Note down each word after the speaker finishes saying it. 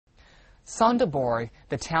Sonderborg,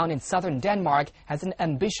 the town in southern Denmark, has an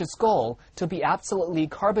ambitious goal to be absolutely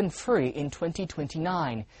carbon-free in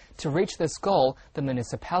 2029. To reach this goal, the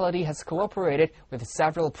municipality has cooperated with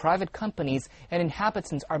several private companies, and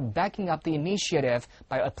inhabitants are backing up the initiative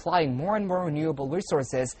by applying more and more renewable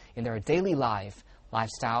resources in their daily life.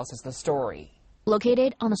 Lifestyles is the story.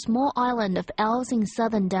 Located on a small island of Als in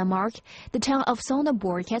southern Denmark, the town of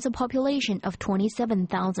Sonderborg has a population of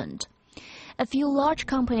 27,000. A few large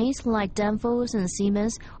companies like Danfoss and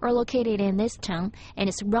Siemens are located in this town and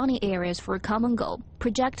its surrounding areas for a common goal,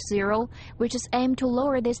 Project Zero, which is aimed to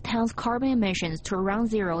lower this town's carbon emissions to around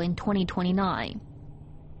zero in 2029.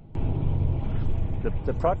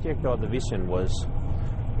 The project or the vision was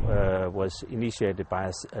initiated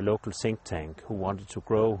by a local think tank who wanted to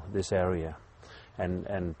grow this area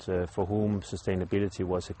and for whom sustainability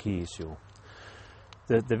was a key issue.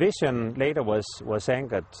 The vision later was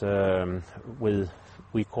anchored with,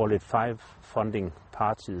 we call it 5 funding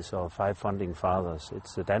parties or 5 funding fathers.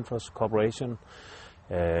 It's the Danfoss Corporation,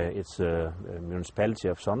 it's the municipality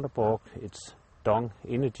of Sonderborg, it's Dong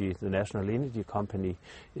Energy, the national energy company,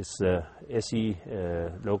 it's the SE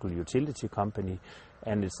local utility company,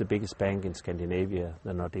 and it's the biggest bank in Scandinavia,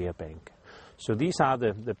 the Nordea Bank. So these are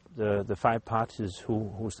the 5 parties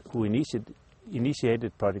who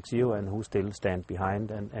initiated Project Zero and who still stand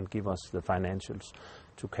behind and give us the financials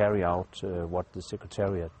to carry out what the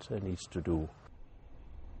Secretariat needs to do.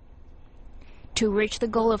 To reach the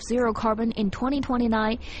goal of zero carbon in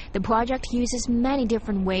 2029, the project uses many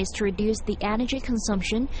different ways to reduce the energy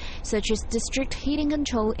consumption, such as district heating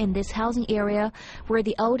control in this housing area, where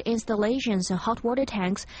the old installations and hot water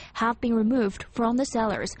tanks have been removed from the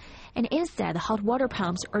cellars, and instead hot water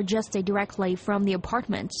pumps are adjusted directly from the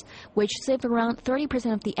apartments, which save around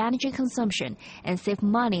 30% of the energy consumption and save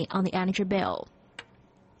money on the energy bill.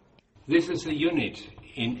 This is a unit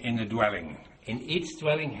in a dwelling. And each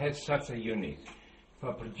dwelling has such a unit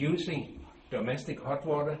for producing domestic hot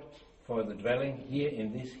water for the dwelling here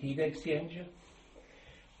in this heat exchanger.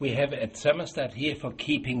 We have a thermostat here for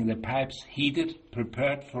keeping the pipes heated,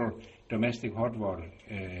 prepared for domestic hot water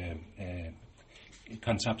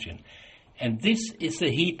consumption. And this is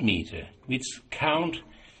the heat meter, which count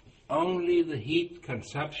only the heat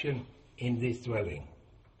consumption in this dwelling.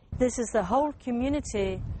 This is the whole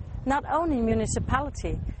community, not only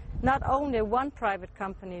municipality, not only one private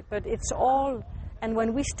company, but it's all, and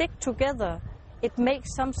when we stick together, it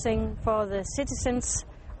makes something for the citizens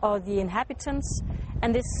or the inhabitants,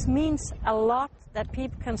 and this means a lot that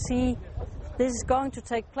people can see this is going to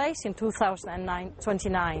take place in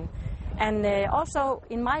 2029. And also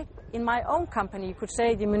in my own company, you could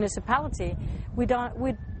say the municipality, we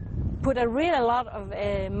put a really lot of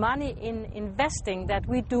money in investing that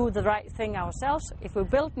we do the right thing ourselves. If we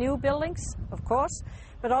build new buildings, of course,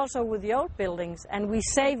 but also with the old buildings, and we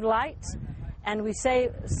save light and we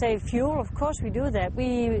save fuel. Of course we do that.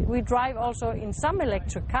 We drive also in some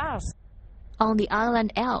electric cars. On the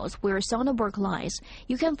island Els, where Sonderborg lies,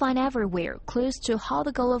 you can find everywhere clues to how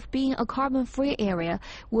the goal of being a carbon-free area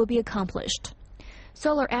will be accomplished.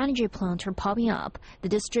 Solar energy plants are popping up, the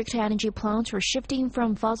district energy plants are shifting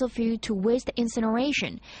from fossil fuel to waste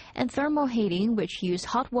incineration, and thermal heating, which use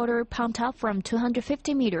hot water pumped up from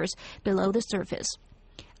 250 meters below the surface.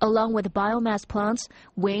 Along with biomass plants,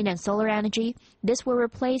 wind and solar energy, this will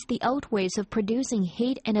replace the old ways of producing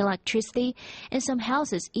heat and electricity, and some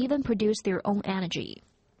houses even produce their own energy.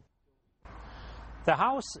 The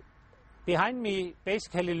house behind me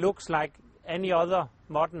basically looks like any other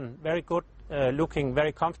modern, very good looking,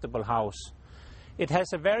 very comfortable house. It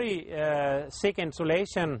has a very thick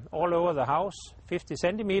insulation all over the house, 50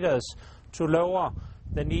 centimeters, to lower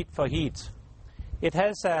the need for heat. It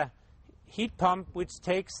has a heat pump which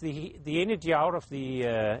takes the energy out of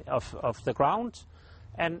the ground,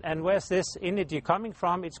 and where's this energy coming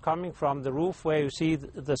from? It's coming from the roof where you see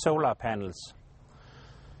the solar panels.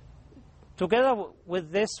 Together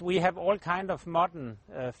with this, we have all kind of modern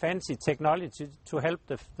fancy technology to help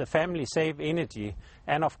the family save energy,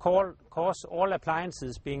 and of course all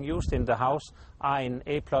appliances being used in the house are in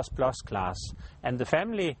A++ class, and the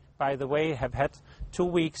family, by the way, have had 2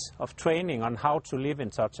 weeks of training on how to live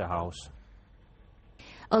in such a house.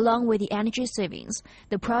 Along with the energy savings,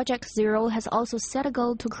 the Project Zero has also set a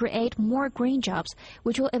goal to create more green jobs,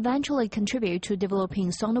 which will eventually contribute to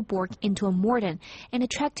developing Sonderborg into a modern and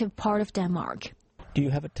attractive part of Denmark. Do you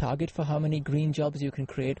have a target for how many green jobs you can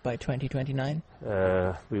create by 2029?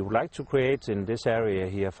 We would like to create in this area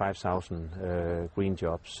here 5,000 green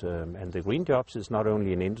jobs. And the green jobs is not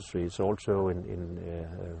only in industry, it's also in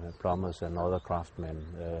plumbers and other craftsmen.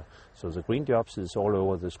 So the green jobs is all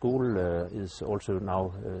over. The school is also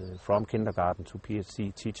now from kindergarten to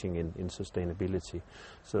PhD teaching in sustainability.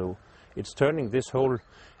 So it's turning this whole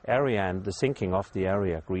area and the thinking of the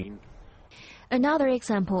area green. Another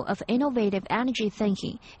example of innovative energy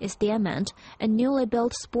thinking is Diamond, a newly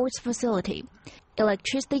built sports facility.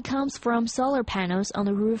 Electricity comes from solar panels on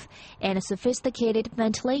the roof, and a sophisticated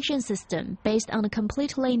ventilation system based on a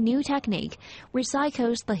completely new technique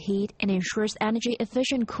recycles the heat and ensures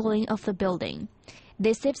energy-efficient cooling of the building.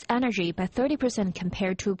 This saves energy by 30%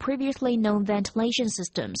 compared to previously known ventilation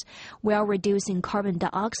systems, while reducing carbon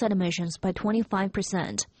dioxide emissions by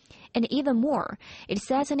 25%. And even more, it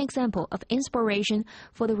sets an example of inspiration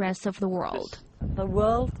for the rest of the world. The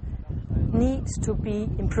world needs to be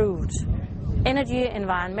improved, energy,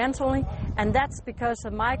 environmentally, and that's because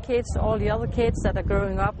of my kids, all the other kids that are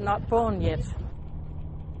growing up not born yet.